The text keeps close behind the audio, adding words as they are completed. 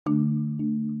Welcome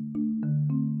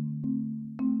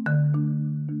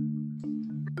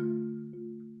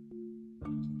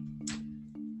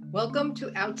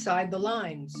to Outside the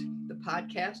Lines, the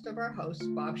podcast of our host,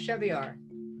 Bob Cheviar.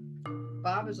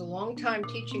 Bob is a longtime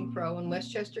teaching pro in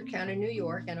Westchester County, New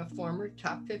York, and a former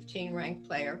top 15 ranked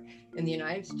player in the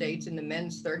United States in the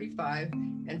men's 35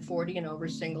 and 40 and over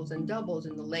singles and doubles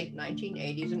in the late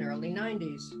 1980s and early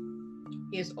 90s.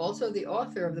 He is also the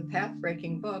author of the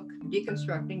path-breaking book,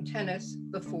 Deconstructing Tennis,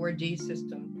 the 4D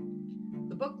System.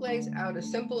 The book lays out a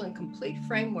simple and complete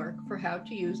framework for how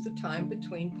to use the time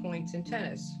between points in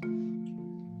tennis.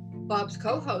 Bob's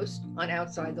co-host on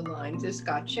Outside the Lines is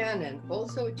Scott Shannon,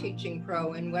 also a teaching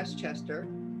pro in Westchester,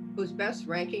 whose best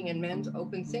ranking in men's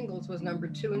open singles was number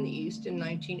 2 in the East in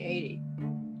 1980.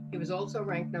 He was also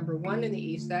ranked number 1 in the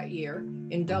East that year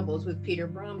in doubles with Peter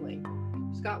Bromley.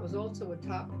 Scott was also a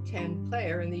top 10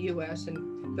 player in the U.S.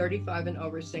 in 35 and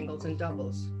over singles and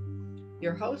doubles.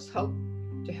 Your hosts hope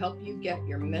to help you get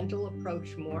your mental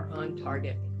approach more on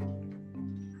target.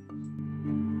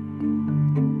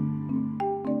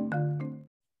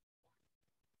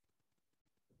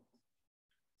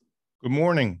 Good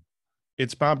morning.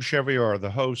 It's Bob Cheviar,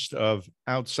 the host of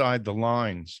Outside the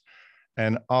Lines,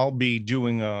 and I'll be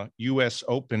doing a U.S.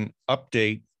 Open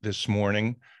update this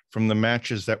morning from the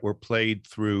matches that were played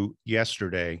through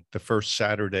yesterday, the first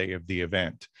Saturday of the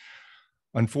event.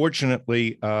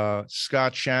 Unfortunately,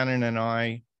 Scott Shannon and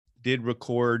I did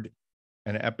record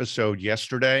an episode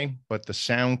yesterday, but the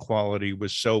sound quality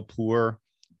was so poor,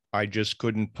 I just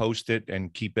couldn't post it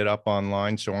and keep it up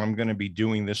online. So I'm going to be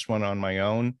doing this one on my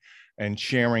own and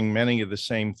sharing many of the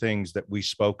same things that we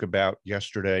spoke about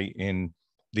yesterday in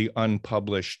the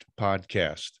unpublished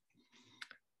podcast.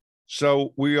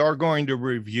 So we are going to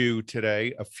review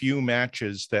today a few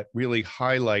matches that really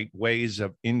highlight ways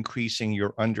of increasing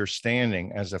your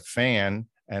understanding as a fan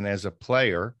and as a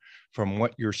player from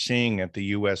what you're seeing at the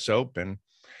US Open.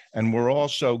 And we're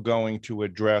also going to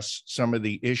address some of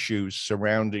the issues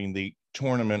surrounding the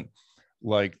tournament,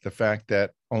 like the fact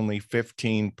that only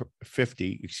 50%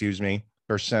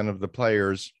 of the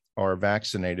players are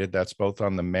vaccinated. That's both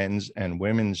on the men's and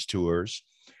women's tours.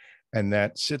 And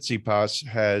that Tsitsipas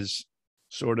has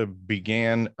sort of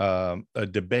began a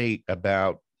debate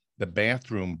about the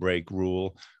bathroom break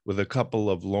rule with a couple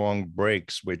of long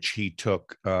breaks, which he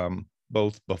took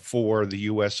both before the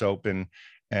US Open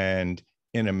and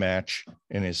in a match,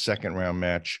 in his second round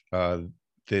match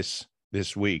this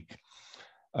week,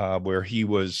 where he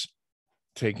was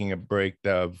taking a break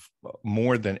of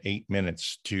more than 8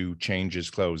 minutes to change his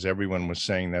clothes. Everyone was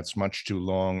saying that's much too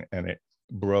long, and it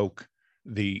broke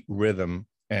the rhythm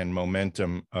and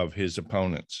momentum of his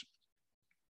opponents.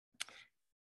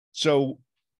 So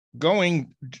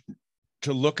going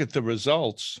to look at the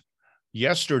results,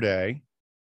 yesterday,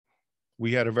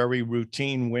 we had a very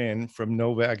routine win from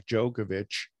Novak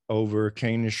Djokovic over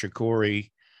Kei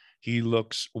Nishikori. He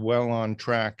looks well on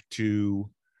track to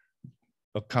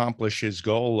accomplish his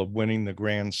goal of winning the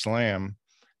Grand Slam.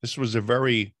 This was a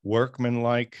very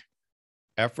workmanlike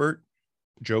effort.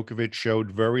 Djokovic showed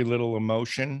very little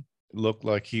emotion. It looked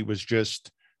like he was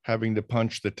just having to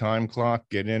punch the time clock,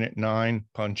 get in at 9,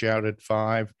 punch out at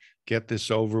 5, get this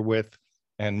over with,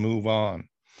 and move on.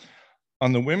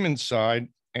 On the women's side,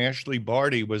 Ashley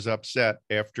Barty was upset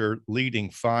after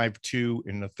leading 5-2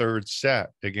 in the third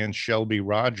set against Shelby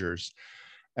Rogers.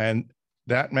 And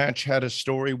that match had a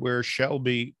story where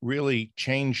Shelby really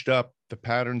changed up the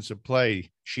patterns of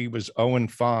play. She was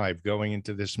 0-5 going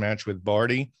into this match with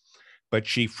Barty, but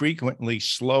she frequently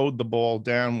slowed the ball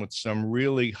down with some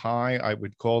really high, I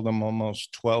would call them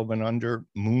almost 12 and under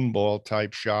moonball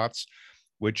type shots,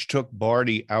 which took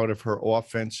Barty out of her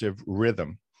offensive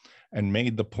rhythm and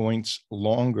made the points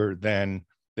longer than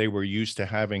they were used to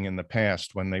having in the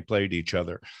past when they played each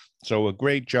other. So a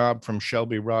great job from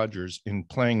Shelby Rogers in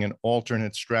playing an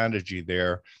alternate strategy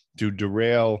there to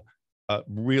derail a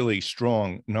really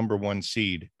strong number 1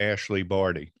 seed, Ashley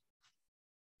Barty.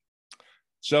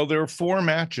 So there are 4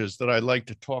 matches that I'd like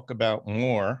to talk about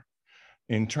more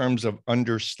in terms of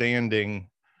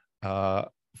understanding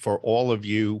for all of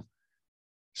you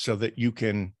so that you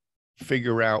can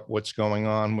figure out what's going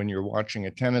on when you're watching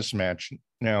a tennis match.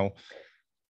 Now,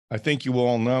 I think you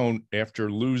all know after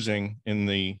losing in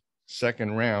the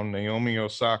second round, Naomi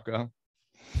Osaka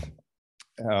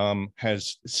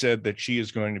has said that she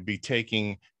is going to be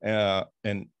taking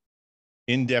an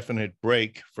indefinite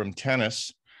break from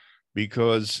tennis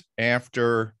because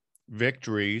after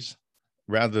victories,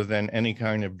 rather than any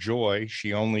kind of joy,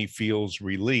 she only feels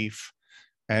relief.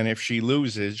 And if she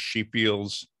loses, she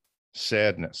feels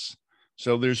sadness.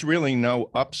 So there's really no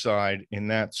upside in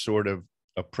that sort of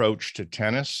approach to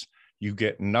tennis. You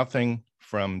get nothing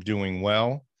from doing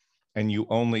well, and you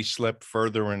only slip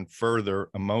further and further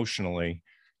emotionally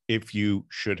if you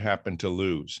should happen to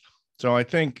lose. So I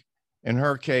think in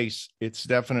her case, it's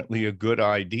definitely a good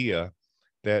idea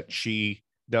that she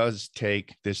does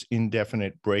take this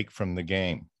indefinite break from the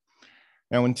game.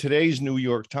 Now, in today's New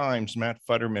York Times, Matt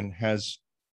Futterman has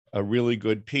a really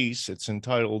good piece. It's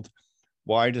entitled,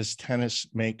 "Why Does Tennis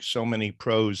Make So Many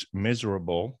Pros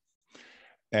Miserable?"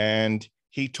 And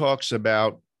he talks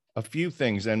about a few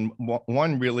things. And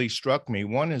one really struck me.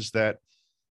 One is that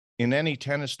in any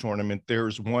tennis tournament,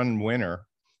 there's one winner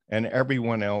and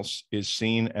everyone else is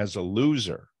seen as a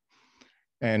loser.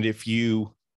 And if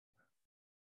you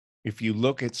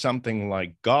look at something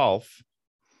like golf,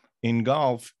 in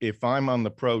golf, if I'm on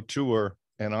the pro tour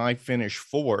and I finish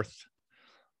fourth,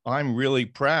 I'm really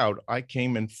proud. I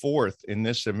came in fourth in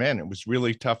this event. It was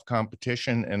really tough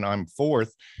competition and I'm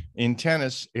fourth. In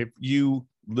tennis, if you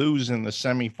lose in the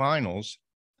semifinals,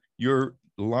 you're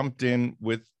lumped in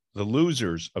with the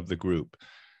losers of the group.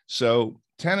 So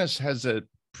tennis has a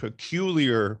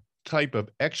peculiar type of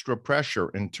extra pressure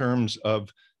in terms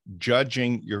of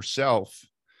judging yourself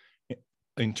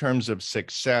in terms of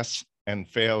success and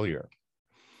failure.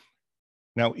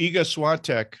 Now, Iga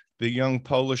Swiatek, the young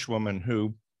Polish woman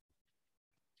who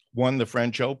won the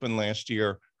French Open last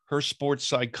year, her sports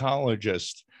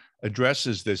psychologist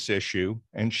addresses this issue,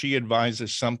 and she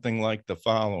advises something like the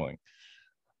following: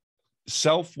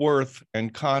 self-worth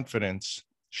and confidence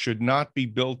should not be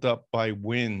built up by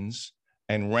wins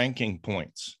and ranking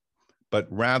points, but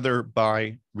rather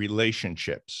by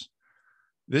relationships.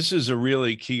 This is a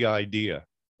really key idea.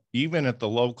 Even at the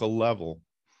local level,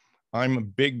 I'm a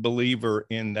big believer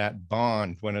in that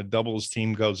bond when a doubles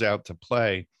team goes out to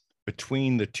play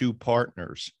between the two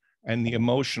partners and the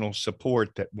emotional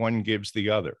support that one gives the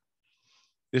other.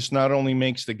 This not only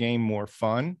makes the game more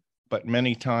fun, but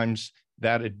many times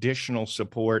that additional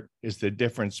support is the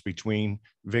difference between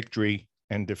victory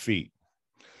and defeat.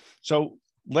 So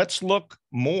let's look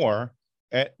more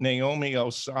at Naomi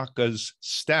Osaka's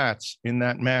stats in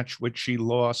that match, which she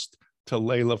lost to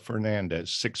Leylah Fernandez,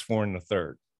 6-4 in the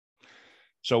third.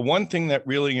 So one thing that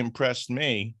really impressed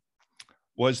me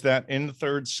was that in the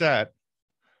third set,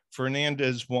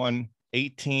 Fernandez won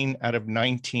 18 out of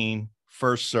 19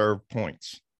 first serve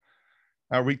points.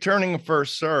 Now, returning a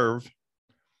first serve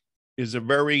is a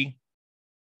very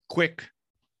quick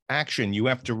action. You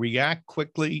have to react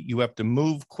quickly. You have to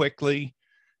move quickly.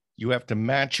 You have to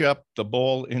match up the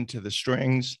ball into the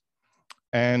strings.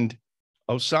 And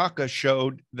Osaka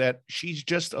showed that she's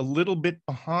just a little bit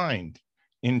behind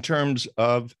in terms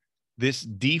of this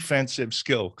defensive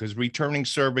skill, because returning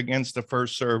serve against the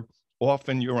first serve,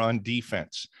 often you're on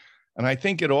defense. And I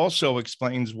think it also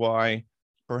explains why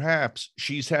perhaps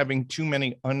she's having too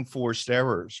many unforced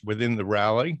errors within the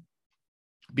rally,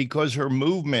 because her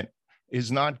movement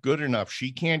is not good enough.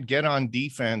 She can't get on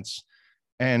defense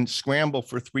and scramble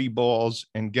for three balls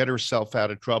and get herself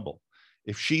out of trouble.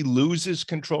 If she loses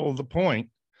control of the point,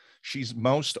 she's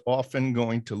most often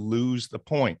going to lose the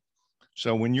point.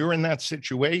 So when you're in that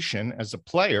situation as a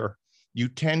player, you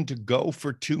tend to go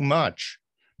for too much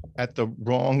at the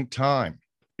wrong time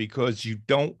because you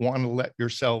don't want to let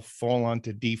yourself fall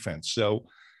onto defense. So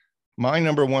my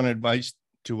number one advice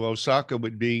to Osaka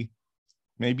would be,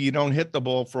 maybe you don't hit the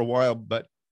ball for a while, but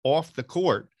off the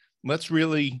court, let's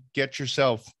really get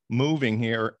yourself moving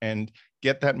here and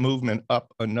get that movement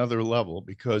up another level,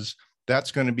 because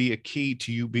that's going to be a key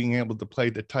to you being able to play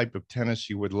the type of tennis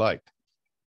you would like.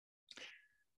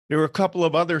 There are a couple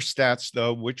of other stats,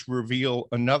 though, which reveal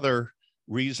another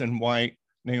reason why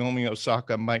Naomi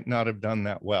Osaka might not have done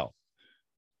that well.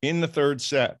 In the third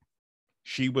set,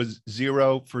 she was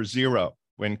 0 for 0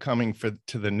 when coming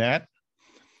to the net,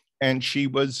 and she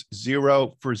was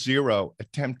 0 for 0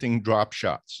 attempting drop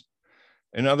shots.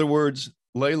 In other words,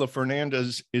 Leylah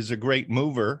Fernandez is a great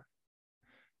mover,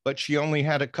 but she only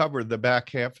had to cover the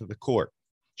back half of the court.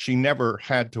 She never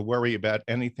had to worry about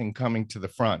anything coming to the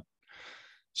front.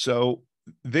 So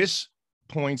this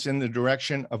points in the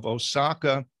direction of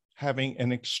Osaka having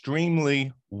an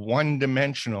extremely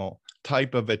one-dimensional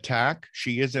type of attack.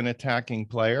 She is an attacking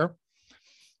player.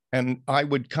 And I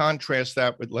would contrast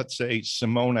that with, let's say,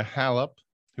 Simona Halep,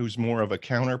 who's more of a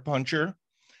counterpuncher.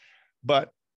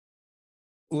 But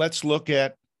let's look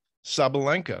at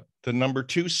Sabalenka, the number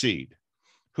 2 seed,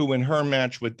 who in her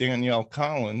match with Danielle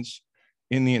Collins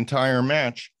in the entire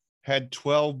match had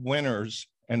 12 winners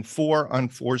and 4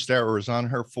 unforced errors on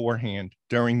her forehand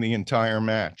during the entire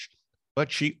match.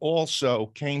 But she also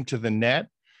came to the net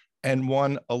and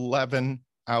won 11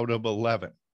 out of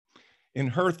 11. In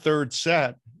her third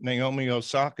set, Naomi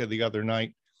Osaka the other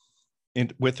night,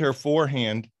 with her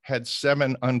forehand, had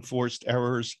 7 unforced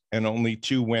errors and only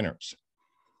 2 winners.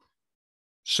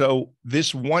 So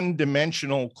this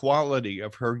one-dimensional quality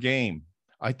of her game,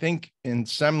 I think in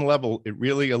some level, it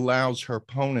really allows her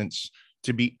opponents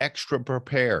to be extra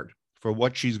prepared for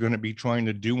what she's going to be trying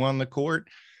to do on the court.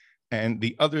 And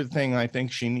the other thing I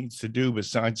think she needs to do,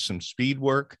 besides some speed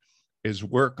work, is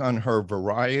work on her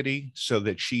variety so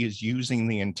that she is using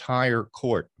the entire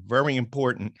court. Very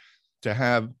important to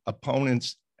have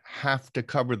opponents have to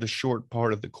cover the short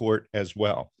part of the court as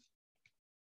well.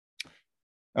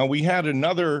 Now, we had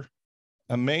another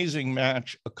amazing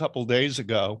match a couple days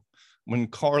ago when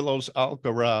Carlos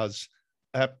Alcaraz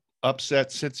upset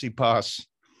Tsitsipas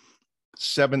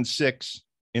 7-6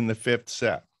 in the 5th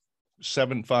set,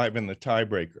 7-5 in the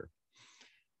tiebreaker.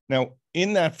 Now,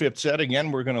 in that 5th set,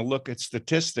 again, we're going to look at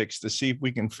statistics to see if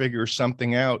we can figure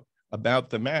something out about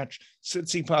the match.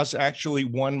 Tsitsipas actually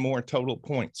won more total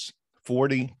points,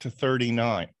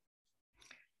 40-39.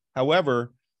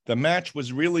 However, the match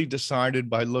was really decided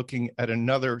by looking at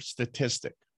another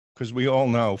statistic, because we all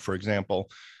know, for example,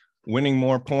 winning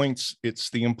more points, it's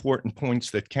the important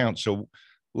points that count. So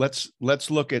let's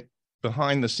look at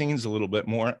behind the scenes a little bit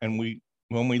more. And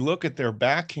when we look at their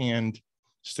backhand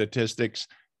statistics,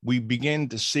 we begin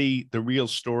to see the real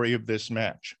story of this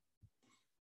match.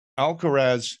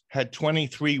 Alcaraz had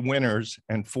 23 winners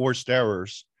and forced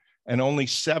errors, and only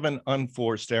 7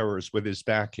 unforced errors with his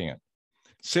backhand.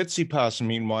 Tsitsipas,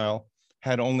 meanwhile,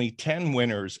 had only 10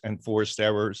 winners and forced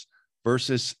errors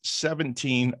versus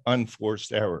 17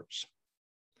 unforced errors.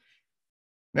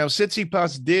 Now,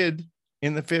 Tsitsipas did,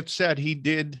 in the 5th set, he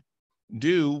did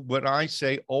do what I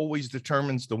say always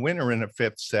determines the winner in a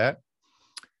 5th set.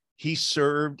 He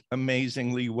served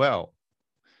amazingly well.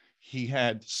 He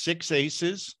had 6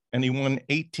 aces, and he won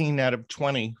 18 out of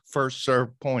 20 first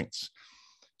serve points.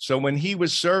 So when he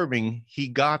was serving, he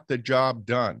got the job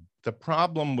done. The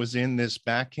problem was in this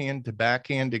backhand to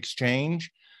backhand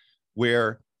exchange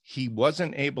where he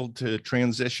wasn't able to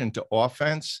transition to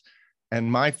offense.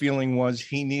 And my feeling was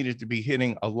he needed to be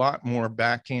hitting a lot more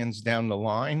backhands down the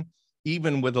line,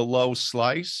 even with a low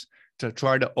slice, to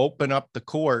try to open up the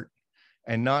court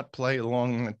and not play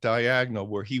along the diagonal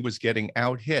where he was getting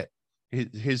out hit.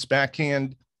 His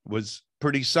backhand was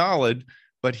pretty solid,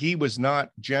 but he was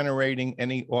not generating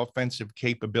any offensive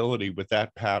capability with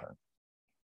that pattern.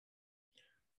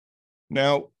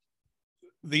 Now,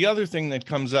 the other thing that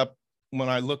comes up when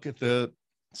I look at the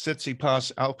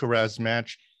Tsitsipas-Alcaraz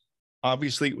match,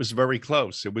 obviously it was very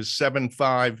close. It was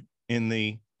 7-5 in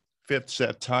the 5th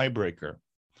set tiebreaker.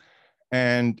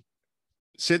 And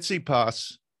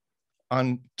Tsitsipas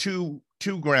on two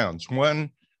grounds.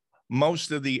 One,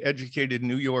 most of the educated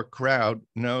New York crowd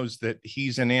knows that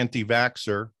he's an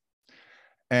anti-vaxxer.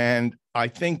 And I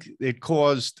think it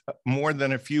caused more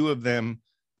than a few of them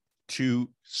to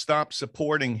stop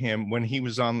supporting him when he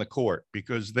was on the court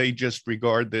because they just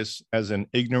regard this as an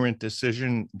ignorant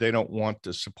decision. They don't want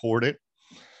to support it.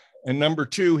 And number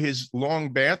 2, his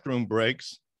long bathroom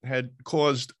breaks had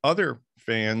caused other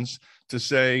fans to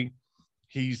say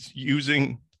he's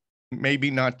using, maybe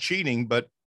not cheating, but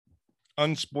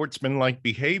unsportsmanlike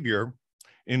behavior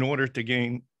in order to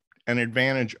gain an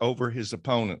advantage over his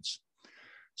opponents.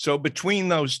 So between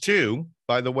those two,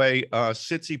 by the way,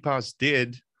 Tsitsipas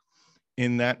did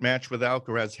in that match with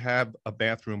Alcaraz have a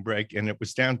bathroom break, and it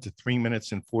was down to 3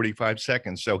 minutes and 45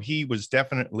 seconds. So he was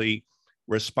definitely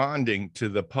responding to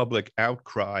the public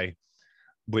outcry,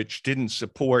 which didn't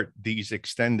support these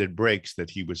extended breaks that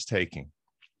he was taking.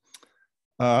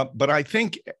 But I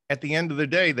think at the end of the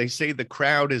day, they say the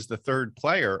crowd is the third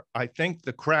player. I think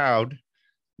the crowd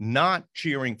not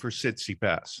cheering for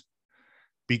Tsitsipas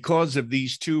because of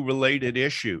these two related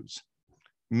issues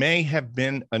may have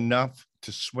been enough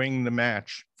to swing the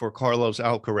match for Carlos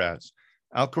Alcaraz.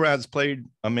 Alcaraz played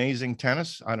amazing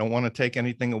tennis. I don't want to take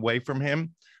anything away from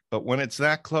him, but when it's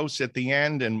that close at the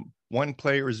end and one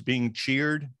player is being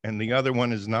cheered and the other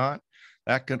one is not,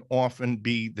 that can often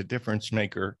be the difference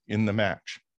maker in the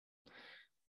match.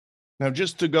 Now,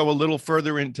 just to go a little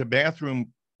further into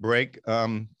bathroom break,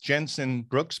 Jenson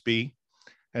Brooksby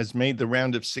has made the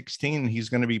round of 16. He's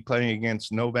going to be playing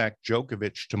against Novak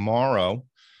Djokovic tomorrow.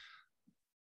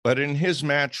 But in his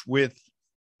match with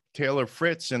Taylor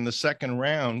Fritz in the second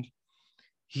round,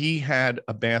 he had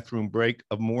a bathroom break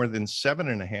of more than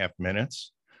 7.5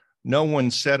 minutes. No one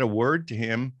said a word to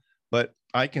him, but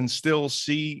I can still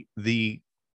see the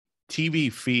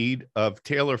TV feed of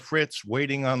Taylor Fritz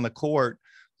waiting on the court,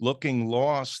 looking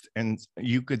lost. And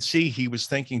you could see he was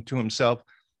thinking to himself,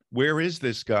 where is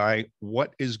this guy?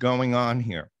 What is going on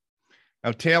here?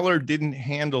 Now, Taylor didn't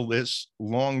handle this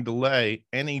long delay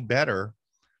any better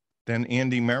than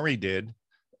Andy Murray did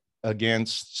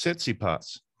against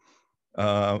Tsitsipas.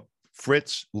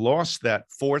 Fritz lost that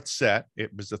fourth set.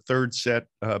 It was the third set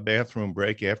bathroom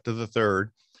break after the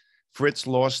third. Fritz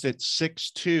lost it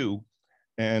 6-2,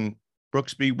 and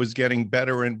Brooksby was getting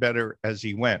better and better as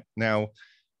he went. Now,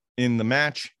 in the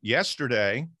match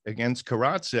yesterday against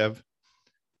Karatsev,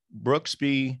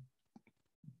 Brooksby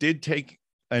did take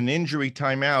an injury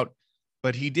timeout,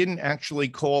 but he didn't actually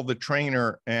call the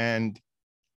trainer and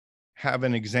have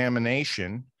an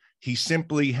examination. He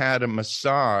simply had a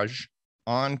massage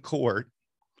on court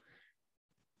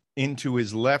into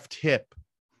his left hip,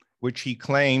 which he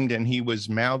claimed, and he was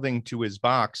mouthing to his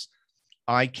box,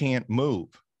 "I can't move."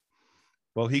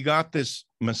 Well, he got this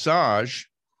massage,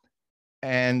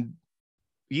 and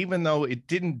even though it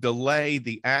didn't delay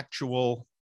the actual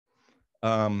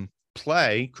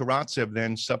play, Karatsev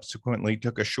then subsequently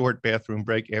took a short bathroom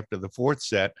break after the fourth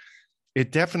set.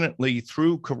 It definitely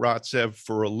threw Karatsev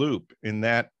for a loop in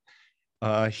that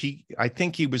I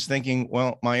think he was thinking,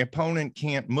 well, my opponent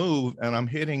can't move and I'm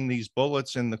hitting these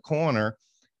bullets in the corner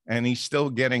and he's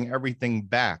still getting everything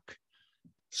back.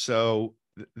 So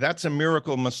that's a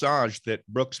miracle massage that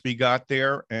Brooksby got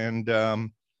there. And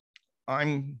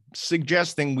I'm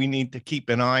suggesting we need to keep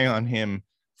an eye on him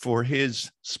for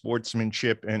his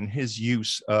sportsmanship and his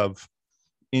use of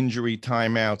injury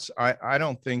timeouts. I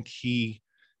don't think he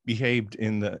behaved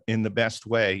in the best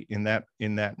way in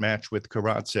that match with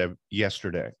Karatsev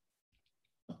yesterday.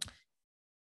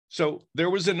 So there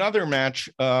was another match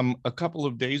a couple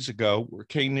of days ago where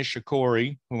Kei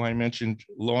Nishikori, who I mentioned,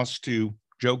 lost to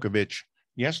Djokovic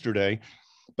yesterday.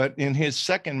 But in his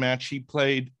second match, he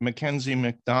played Mackenzie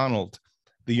McDonald,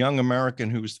 the young American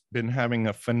who's been having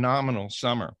a phenomenal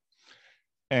summer.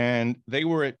 And they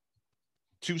were at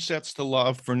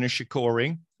 2-0 for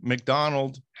Nishikori.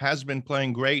 McDonald has been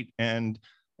playing great. And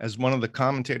as one of the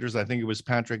commentators, I think it was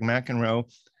Patrick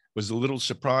McEnroe, was a little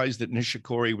surprised that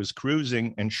Nishikori was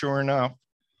cruising. And sure enough,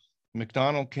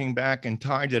 McDonald came back and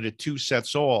tied it at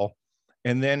 2-all,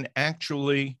 and then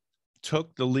actually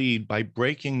took the lead by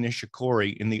breaking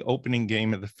Nishikori in the opening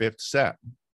game of the fifth set.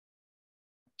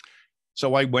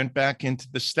 So I went back into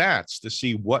the stats to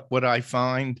see what would I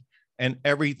find, and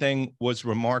everything was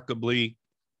remarkably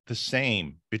the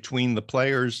same between the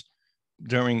players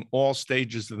during all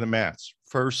stages of the match.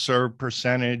 First serve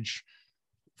percentage,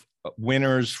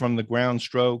 winners from the ground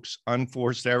strokes,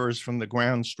 unforced errors from the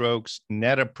ground strokes,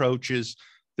 net approaches.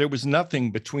 There was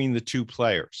nothing between the two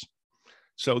players.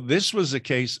 So this was a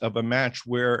case of a match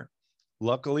where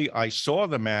luckily I saw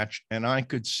the match and I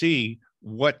could see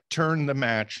what turned the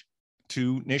match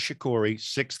to Nishikori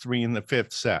 6-3 in the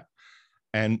fifth set.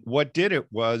 And what did it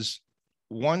was,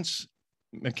 once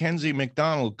Mackenzie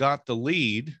McDonald got the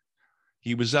lead,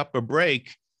 he was up a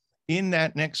break. In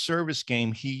that next service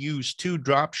game, he used 2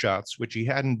 drop shots, which he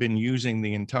hadn't been using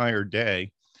the entire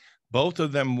day. Both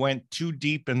of them went too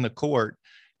deep in the court,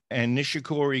 and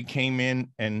Nishikori came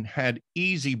in and had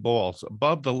easy balls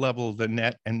above the level of the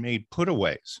net and made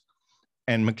putaways.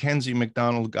 And Mackenzie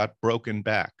McDonald got broken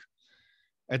back.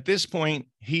 At this point,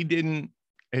 he didn't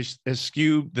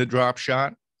eschew the drop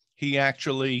shot. He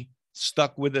actually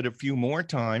stuck with it a few more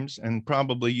times and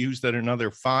probably used it another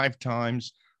 5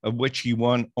 times, of which he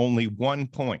won only 1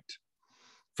 point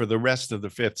for the rest of the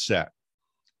fifth set.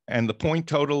 And the point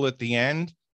total at the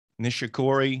end,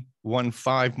 Nishikori won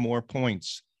 5 more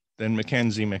points than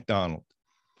Mackenzie McDonald.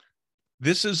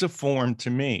 This is a form to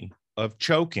me of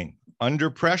choking. Under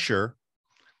pressure,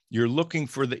 you're looking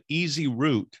for the easy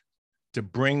route to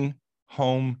bring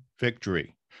home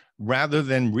victory, rather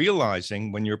than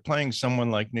realizing when you're playing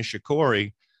someone like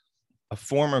Nishikori, a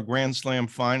former Grand Slam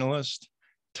finalist,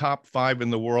 top 5 in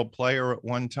the world player at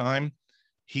one time,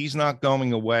 he's not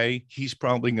going away. He's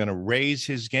probably going to raise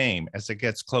his game as it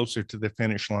gets closer to the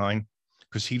finish line,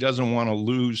 because he doesn't want to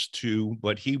lose to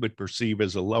what he would perceive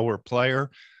as a lower player.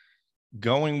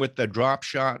 Going with the drop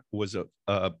shot was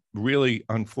a really,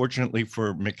 unfortunately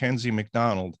for Mackenzie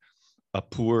McDonald, a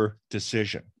poor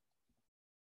decision.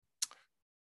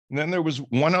 And then there was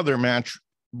one other match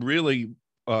really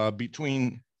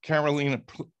between Karolina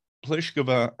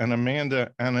Pliskova and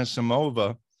Amanda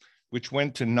Anisimova, which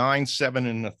went to 9-7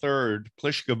 in the third.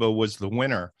 Pliskova was the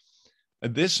winner.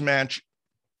 This match,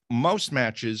 most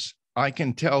matches, I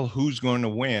can tell who's going to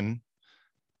win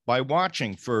by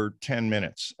watching for 10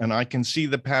 minutes. And I can see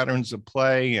the patterns of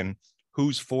play and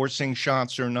who's forcing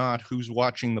shots or not, who's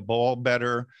watching the ball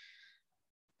better.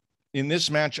 In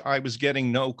this match, I was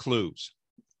getting no clues.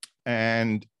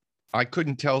 And I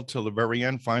couldn't tell till the very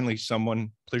end. Finally,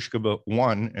 Pliskova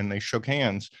won, and they shook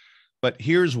hands. But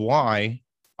here's why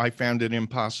I found it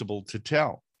impossible to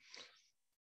tell.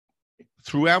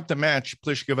 Throughout the match,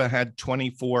 Pliskova had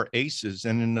 24 aces,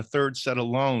 and in the third set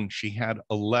alone, she had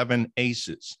 11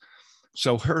 aces.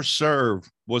 So her serve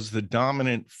was the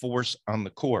dominant force on the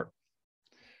court.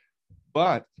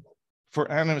 But for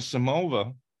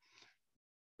Anisimova,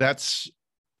 that's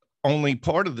only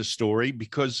part of the story,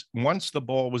 because once the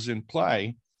ball was in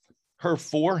play, her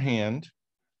forehand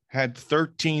had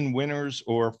 13 winners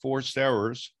or forced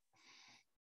errors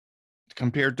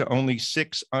compared to only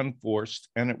 6 unforced,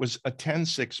 and it was a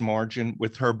 10-6 margin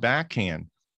with her backhand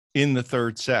in the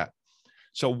third set.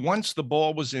 So once the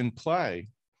ball was in play,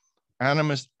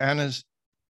 Anisimova,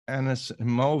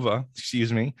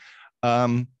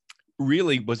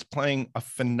 really was playing a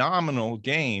phenomenal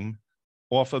game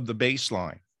off of the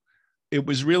baseline. It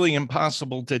was really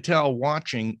impossible to tell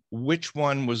watching which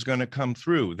one was going to come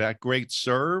through, that great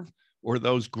serve or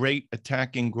those great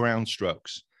attacking ground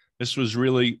strokes. This was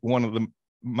really one of the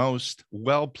most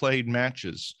well-played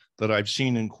matches that I've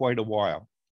seen in quite a while.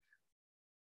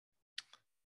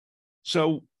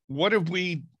 So what have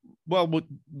we, well,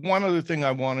 one other thing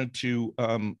I wanted to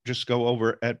just go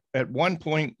over, at one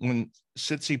point when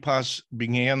Tsitsipas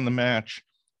began the match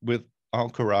with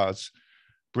Alcaraz,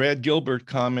 Brad Gilbert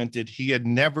commented he had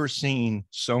never seen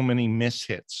so many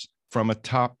mishits from a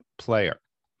top player.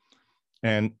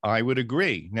 And I would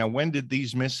agree. Now, when did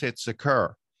these mishits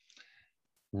occur?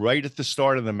 Right at the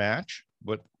start of the match.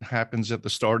 What happens at the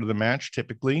start of the match?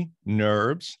 Typically,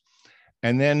 nerves.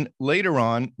 And then later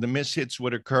on, the mishits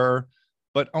would occur,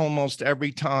 but almost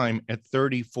every time at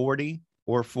 30-40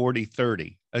 or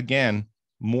 40-30. Again,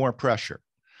 more pressure.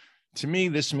 To me,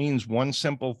 this means one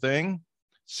simple thing.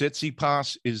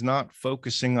 Tsitsipas is not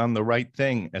focusing on the right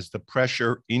thing. As the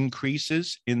pressure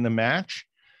increases in the match,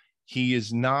 he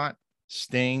is not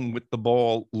staying with the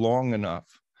ball long enough.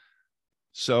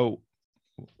 So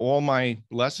all my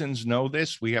lessons know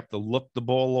this. We have to look the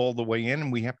ball all the way in,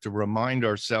 and we have to remind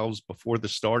ourselves before the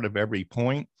start of every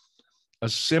point. A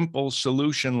simple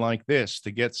solution like this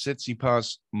to get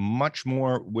Tsitsipas much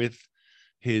more with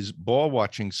his ball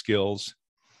watching skills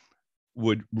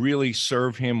would really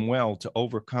serve him well to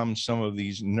overcome some of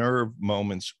these nerve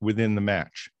moments within the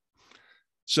match.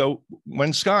 So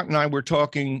when Scott and I were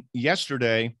talking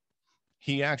yesterday,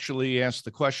 he actually asked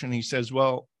the question. He says,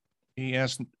 well, he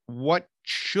asked, what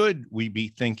should we be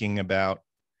thinking about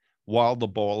while the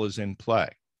ball is in play?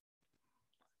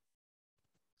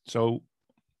 So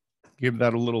give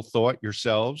that a little thought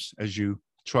yourselves as you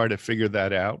try to figure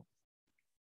that out.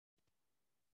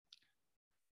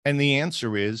 And the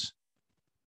answer is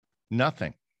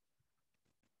nothing.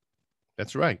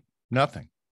 That's right, nothing.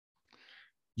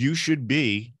 You should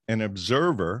be an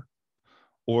observer,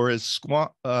 or as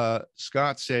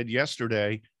Scott said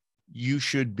yesterday, you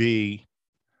should be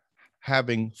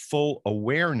having full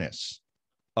awareness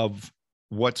of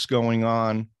what's going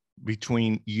on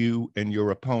between you and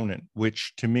your opponent,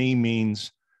 which to me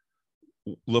means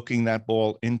looking that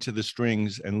ball into the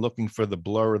strings and looking for the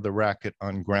blur of the racket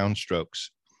on ground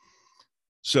strokes.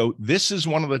 So this is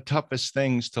one of the toughest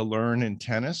things to learn in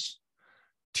tennis,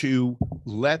 to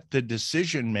let the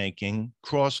decision-making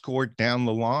cross court down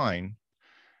the line.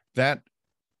 That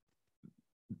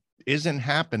isn't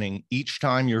happening each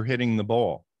time you're hitting the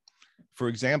ball. For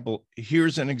example,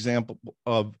 here's an example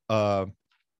of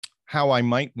how I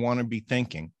might want to be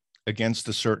thinking against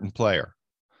a certain player.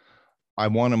 I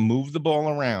want to move the ball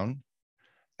around,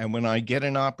 and when I get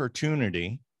an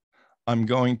opportunity, I'm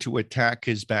going to attack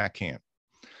his backhand.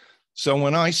 So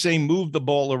when I say move the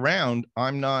ball around,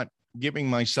 I'm not giving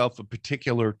myself a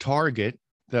particular target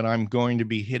that I'm going to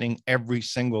be hitting every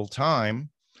single time.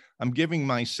 I'm giving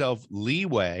myself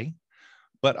leeway,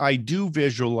 but I do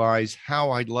visualize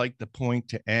how I'd like the point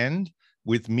to end,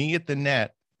 with me at the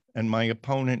net and my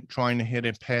opponent trying to hit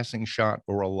a passing shot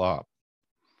or a lob.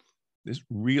 It's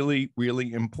really,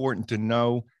 really important to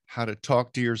know how to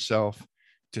talk to yourself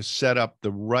to set up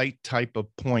the right type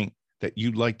of point that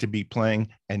you'd like to be playing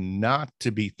and not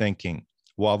to be thinking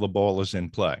while the ball is in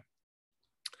play.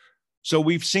 So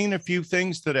we've seen a few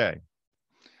things today.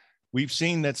 We've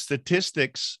seen that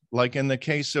statistics, like in the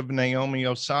case of Naomi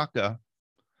Osaka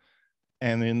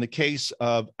and in the case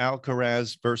of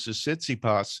Alcaraz versus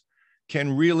Tsitsipas,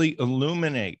 can really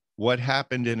illuminate what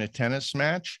happened in a tennis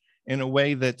match in a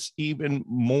way that's even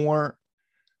more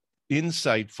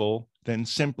insightful than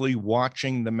simply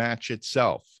watching the match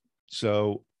itself.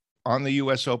 So on the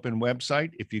US Open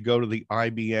website, if you go to the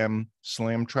IBM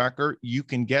Slam Tracker, you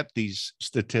can get these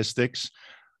statistics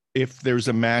if there's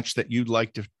a match that you'd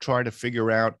like to try to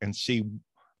figure out and see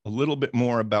a little bit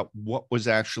more about what was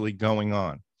actually going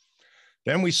on.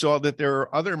 Then we saw that there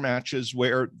are other matches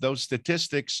where those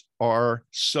statistics are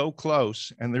so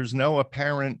close and there's no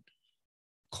apparent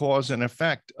cause and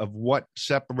effect of what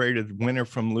separated winner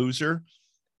from loser.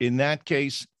 In that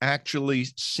case, actually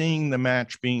seeing the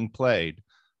match being played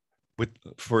with,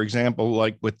 for example,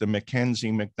 like with the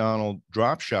Mackenzie McDonald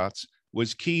drop shots,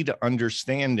 was key to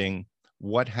understanding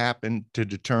what happened to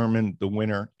determine the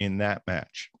winner in that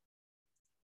match.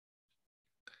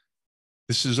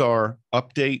 This is our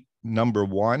update number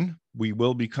 1. We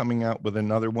will be coming out with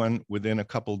another one within a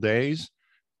couple days.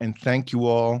 And thank you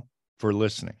all for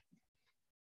listening.